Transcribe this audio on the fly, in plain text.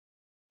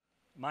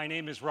My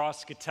name is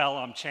Ross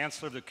Gittell. I'm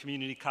Chancellor of the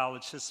Community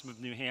College System of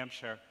New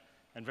Hampshire,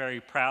 and very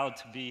proud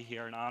to be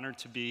here and honored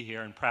to be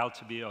here and proud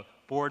to be a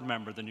board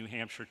member of the New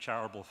Hampshire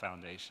Charitable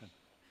Foundation.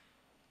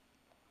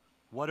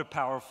 What a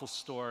powerful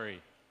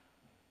story,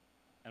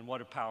 and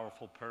what a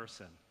powerful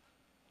person.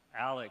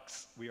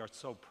 Alex, we are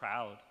so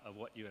proud of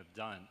what you have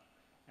done,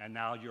 and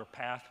now your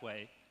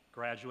pathway,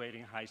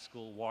 graduating high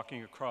school,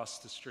 walking across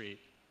the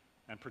street,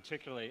 and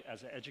particularly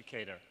as an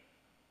educator,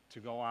 to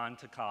go on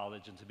to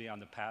college and to be on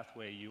the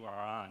pathway you are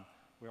on.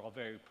 We're all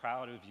very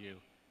proud of you,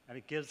 and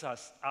it gives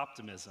us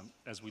optimism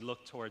as we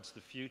look towards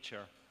the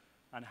future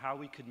on how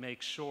we could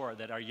make sure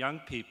that our young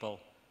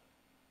people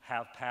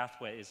have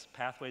pathways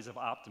of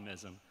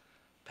optimism,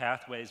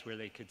 pathways where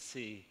they could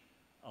see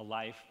a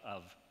life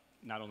of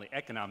not only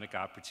economic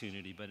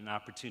opportunity, but an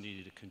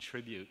opportunity to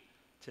contribute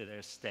to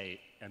their state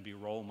and be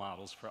role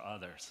models for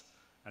others.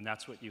 And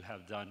that's what you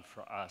have done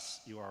for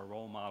us. You are a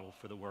role model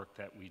for the work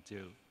that we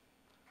do.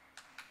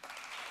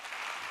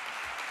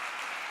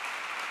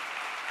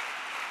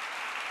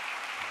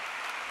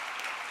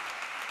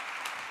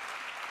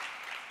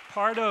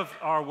 Part of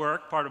our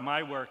work, part of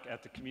my work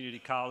at the Community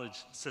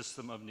College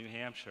System of New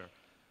Hampshire,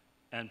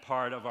 and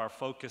part of our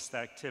focused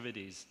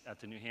activities at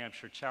the New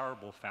Hampshire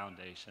Charitable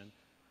Foundation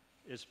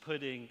is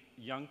putting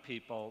young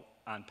people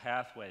on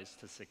pathways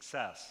to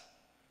success.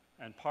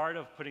 And part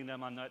of putting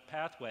them on that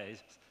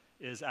pathways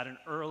is at an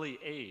early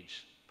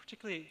age,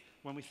 particularly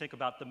when we think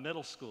about the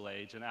middle school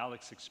age and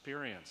Alex's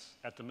experience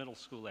at the middle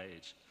school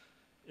age,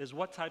 is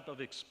what type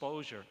of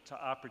exposure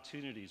to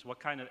opportunities,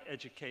 what kind of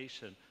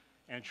education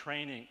and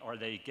training are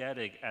they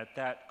getting at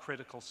that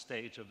critical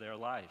stage of their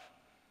life?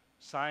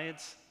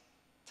 Science,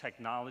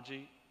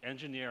 technology,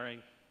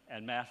 engineering,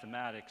 and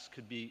mathematics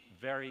could be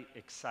very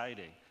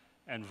exciting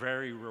and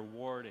very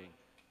rewarding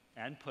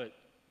and put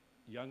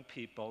young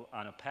people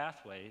on a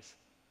pathways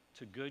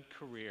to good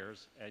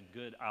careers and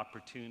good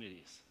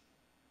opportunities.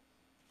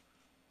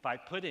 By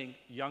putting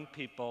young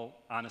people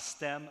on a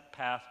STEM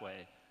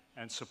pathway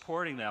and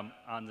supporting them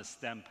on the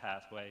STEM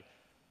pathway,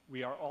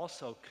 we are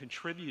also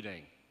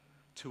contributing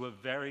to a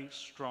very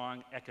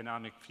strong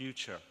economic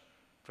future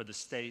for the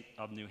state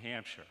of New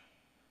Hampshire.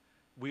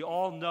 We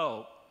all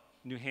know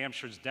New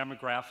Hampshire's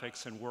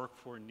demographics and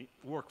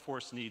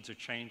workforce needs are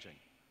changing.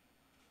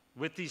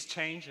 With these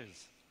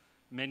changes,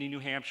 many New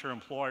Hampshire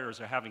employers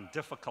are having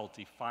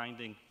difficulty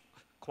finding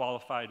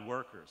qualified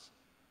workers,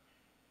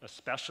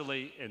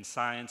 especially in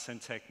science and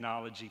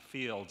technology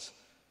fields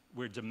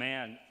where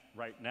demand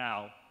right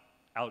now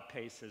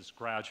outpaces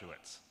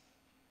graduates.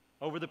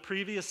 Over the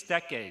previous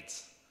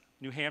decades,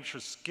 New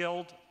Hampshire's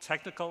skilled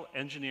technical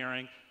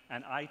engineering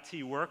and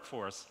IT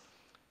workforce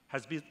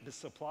has been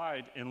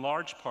supplied in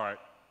large part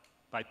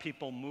by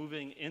people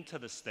moving into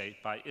the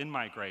state by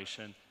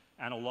in-migration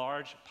and a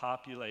large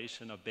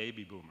population of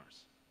baby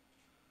boomers.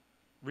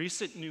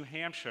 Recent New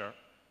Hampshire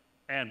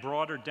and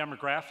broader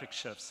demographic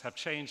shifts have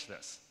changed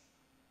this.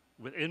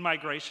 With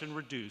in-migration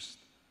reduced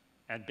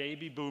and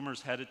baby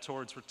boomers headed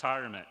towards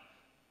retirement,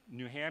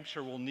 New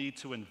Hampshire will need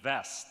to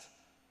invest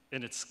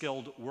in its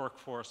skilled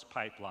workforce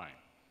pipeline.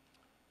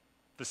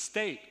 The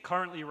state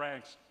currently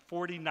ranks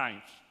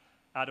 49th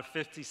out of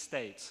 50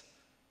 states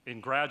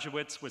in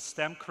graduates with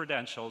STEM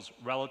credentials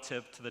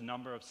relative to the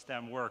number of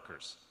STEM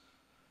workers.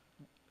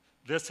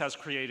 This has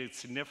created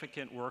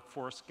significant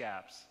workforce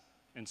gaps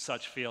in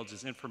such fields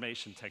as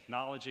information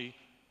technology,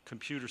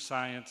 computer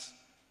science,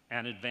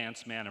 and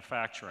advanced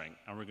manufacturing.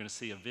 And we're going to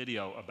see a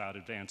video about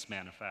advanced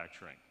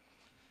manufacturing.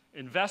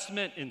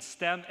 Investment in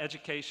STEM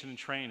education and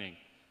training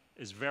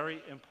is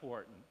very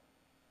important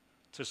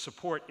to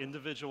support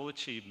individual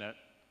achievement,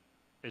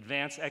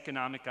 advance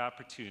economic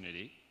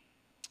opportunity,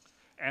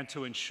 and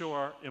to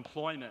ensure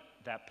employment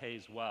that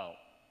pays well.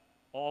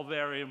 All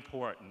very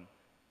important.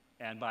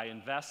 And by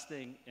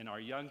investing in our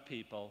young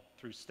people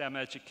through STEM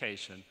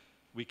education,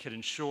 we can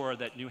ensure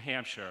that New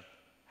Hampshire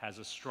has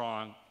a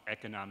strong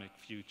economic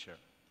future.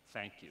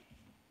 Thank you.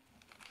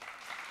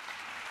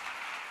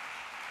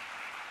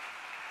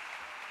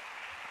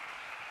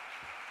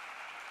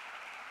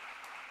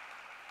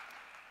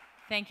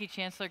 Thank you,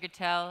 Chancellor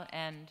Gittell,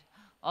 and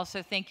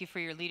also thank you for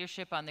your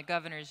leadership on the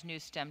governor's new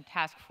STEM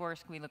task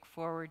force. We look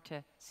forward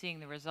to seeing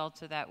the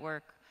results of that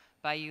work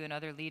by you and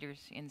other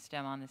leaders in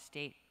STEM on the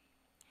state.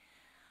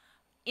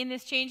 In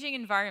this changing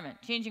environment,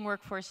 changing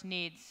workforce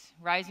needs,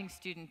 rising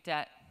student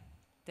debt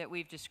that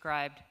we've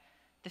described,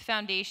 the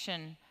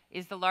foundation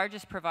is the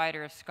largest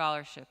provider of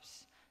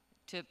scholarships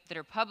that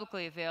are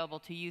publicly available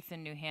to youth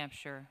in New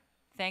Hampshire,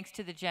 thanks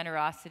to the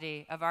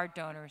generosity of our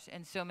donors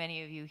and so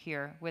many of you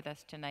here with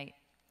us tonight.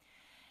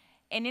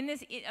 And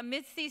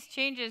amidst these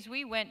changes,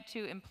 we went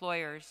to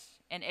employers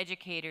and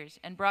educators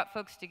and brought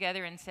folks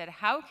together and said,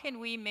 how can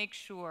we make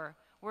sure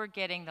we're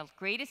getting the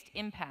greatest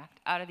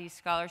impact out of these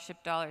scholarship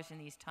dollars in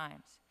these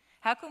times?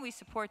 How can we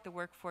support the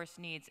workforce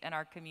needs and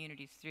our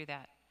communities through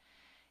that?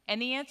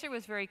 And the answer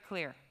was very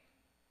clear.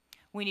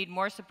 We need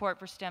more support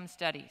for STEM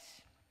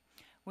studies.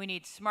 We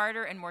need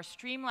smarter and more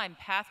streamlined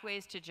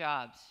pathways to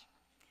jobs.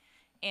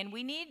 And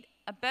we need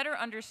a better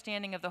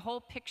understanding of the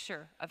whole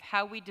picture of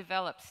how we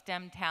develop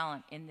STEM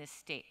talent in this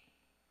state.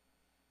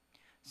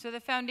 So the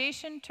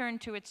foundation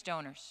turned to its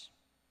donors.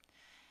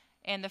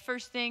 And the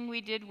first thing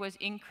we did was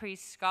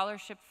increase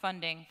scholarship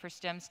funding for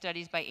STEM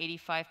studies by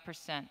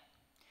 85%,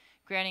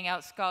 granting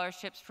out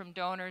scholarships from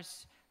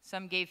donors.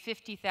 Some gave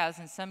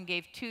 $50,000, some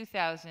gave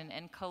 $2,000,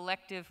 and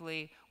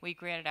collectively we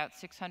granted out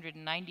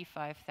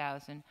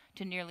 $695,000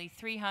 to nearly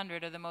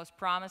 300 of the most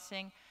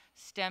promising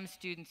STEM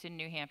students in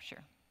New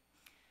Hampshire.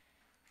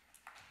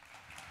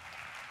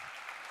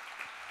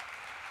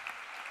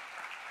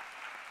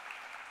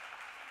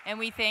 And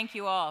we thank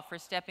you all for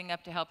stepping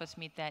up to help us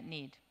meet that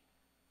need.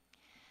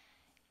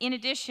 In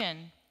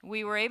addition,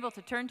 we were able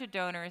to turn to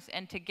donors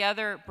and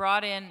together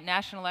brought in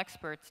national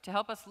experts to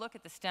help us look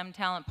at the STEM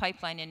talent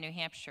pipeline in New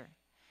Hampshire.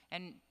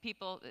 And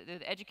people,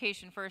 the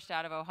Education First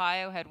out of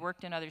Ohio had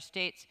worked in other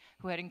states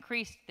who had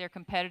increased their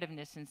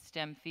competitiveness in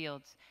STEM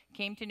fields,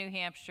 came to New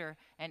Hampshire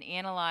and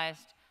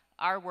analyzed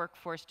our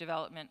workforce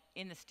development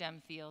in the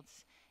STEM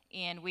fields.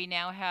 And we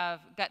now have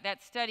got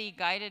that study,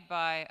 guided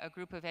by a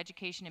group of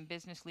education and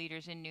business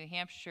leaders in New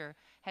Hampshire,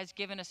 has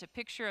given us a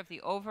picture of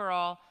the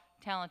overall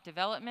talent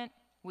development.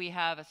 We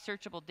have a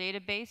searchable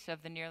database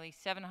of the nearly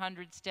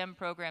 700 STEM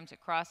programs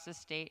across the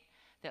state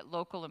that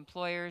local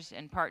employers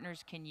and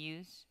partners can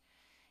use.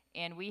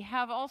 And we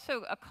have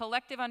also a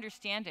collective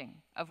understanding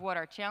of what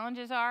our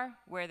challenges are,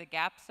 where the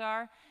gaps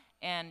are,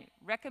 and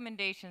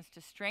recommendations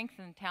to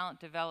strengthen talent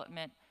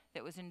development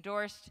that was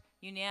endorsed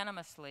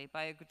unanimously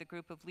by the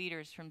group of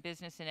leaders from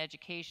business and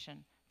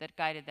education that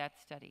guided that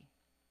study.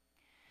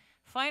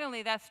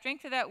 Finally, that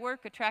strength of that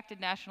work attracted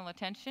national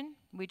attention.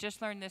 We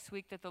just learned this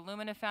week that the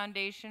Lumina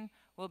Foundation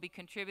will be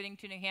contributing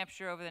to New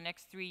Hampshire over the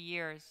next 3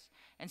 years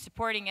and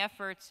supporting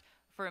efforts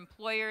for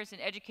employers and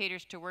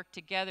educators to work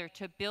together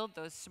to build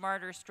those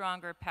smarter,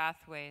 stronger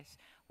pathways.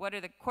 What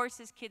are the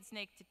courses kids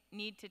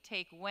need to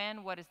take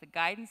when? What is the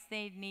guidance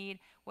they need?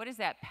 What is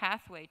that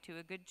pathway to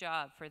a good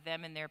job for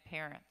them and their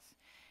parents?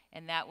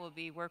 And that will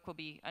be work we'll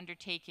be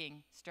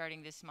undertaking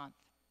starting this month.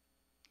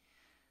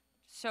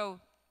 So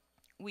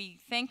we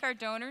thank our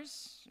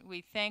donors.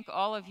 We thank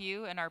all of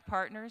you and our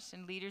partners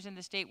and leaders in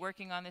the state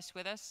working on this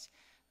with us.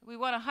 We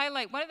want to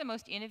highlight one of the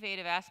most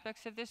innovative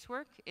aspects of this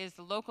work is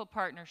the local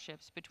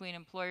partnerships between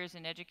employers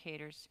and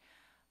educators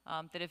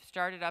that have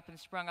started up and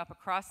sprung up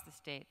across the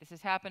state. This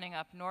is happening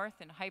up north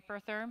in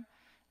Hypertherm,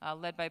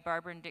 led by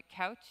Barbara and Dick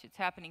Couch. It's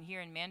happening here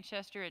in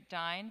Manchester at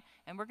Dine.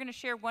 And we're going to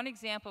share one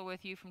example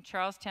with you from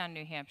Charlestown,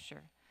 New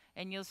Hampshire.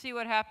 And you'll see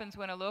what happens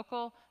when a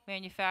local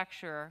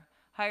manufacturer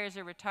hires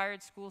a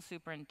retired school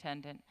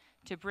superintendent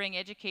to bring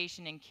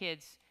education and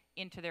kids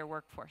into their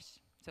workforce.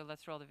 So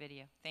let's roll the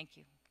video. Thank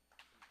you.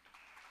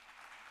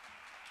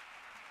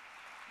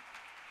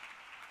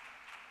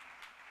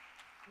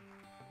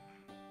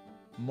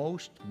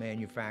 Most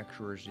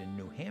manufacturers in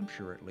New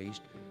Hampshire, at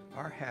least,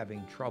 are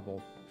having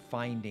trouble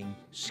finding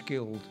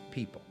skilled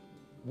people.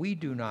 We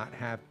do not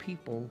have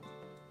people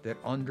that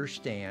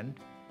understand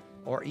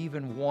or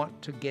even want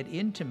to get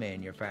into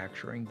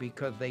manufacturing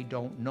because they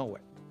don't know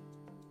it.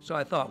 So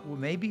I thought, well,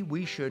 maybe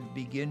we should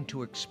begin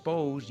to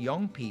expose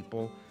young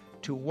people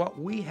to what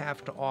we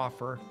have to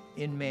offer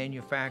in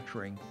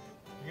manufacturing.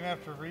 You're gonna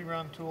have to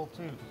rerun tool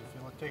 2, because if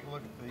you take a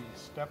look at the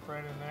step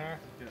right in there.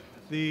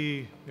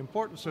 The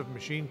importance of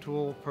machine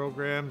tool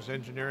programs,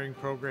 engineering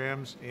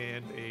programs,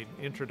 and an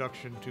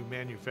introduction to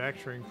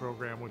manufacturing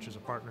program, which is a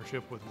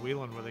partnership with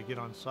Whelen where they get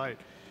on site.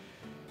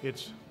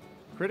 It's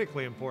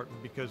critically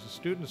important because the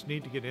students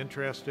need to get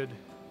interested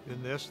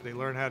in this. They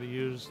learn how to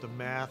use the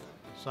math,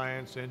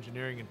 science,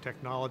 engineering, and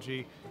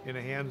technology in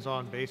a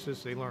hands-on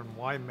basis. They learn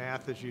why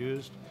math is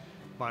used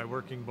by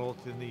working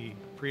both in the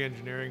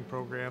pre-engineering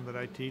program that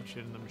I teach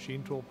and the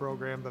machine tool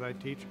program that I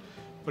teach.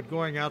 But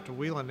going out to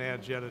Whelen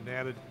adds yet an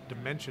added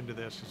dimension to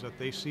this, is that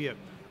they see it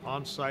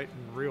on site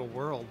in the real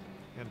world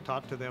and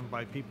taught to them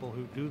by people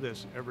who do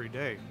this every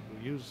day,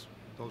 who use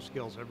those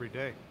skills every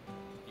day.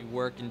 You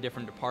work in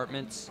different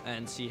departments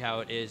and see how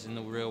it is in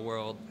the real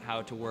world,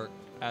 how to work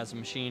as a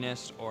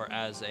machinist or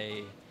as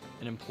an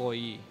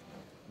employee.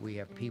 We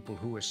have people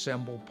who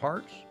assemble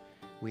parts.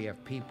 We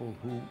have people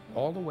who,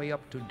 all the way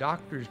up to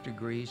doctor's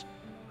degrees,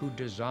 who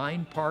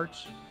design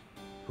parts,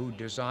 who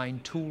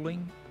design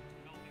tooling.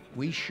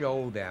 We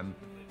show them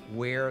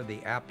where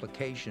the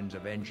applications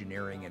of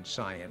engineering and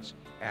science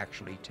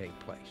actually take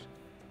place.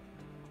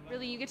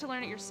 Really, you get to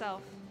learn it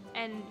yourself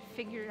and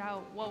figure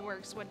out what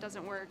works, what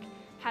doesn't work,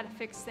 how to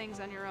fix things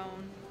on your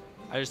own.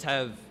 I just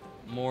have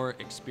more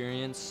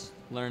experience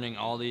learning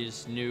all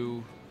these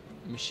new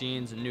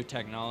machines and new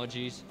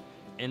technologies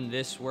in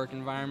this work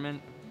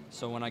environment.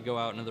 So when I go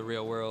out into the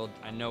real world,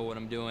 I know what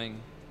I'm doing,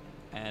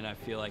 and I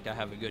feel like I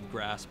have a good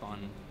grasp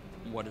on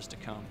what is to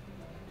come.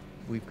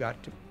 We've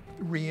got to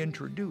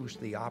reintroduce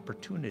the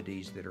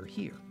opportunities that are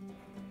here.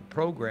 The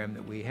program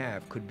that we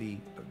have could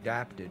be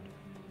adapted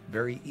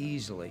very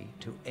easily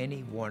to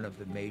any one of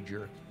the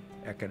major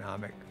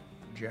economic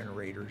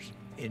generators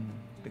in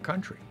the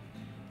country.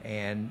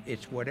 And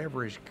it's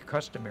whatever is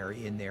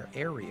customary in their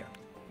area.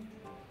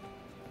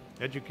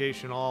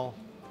 Education all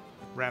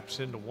wraps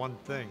into one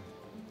thing,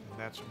 and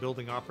that's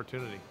building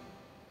opportunity.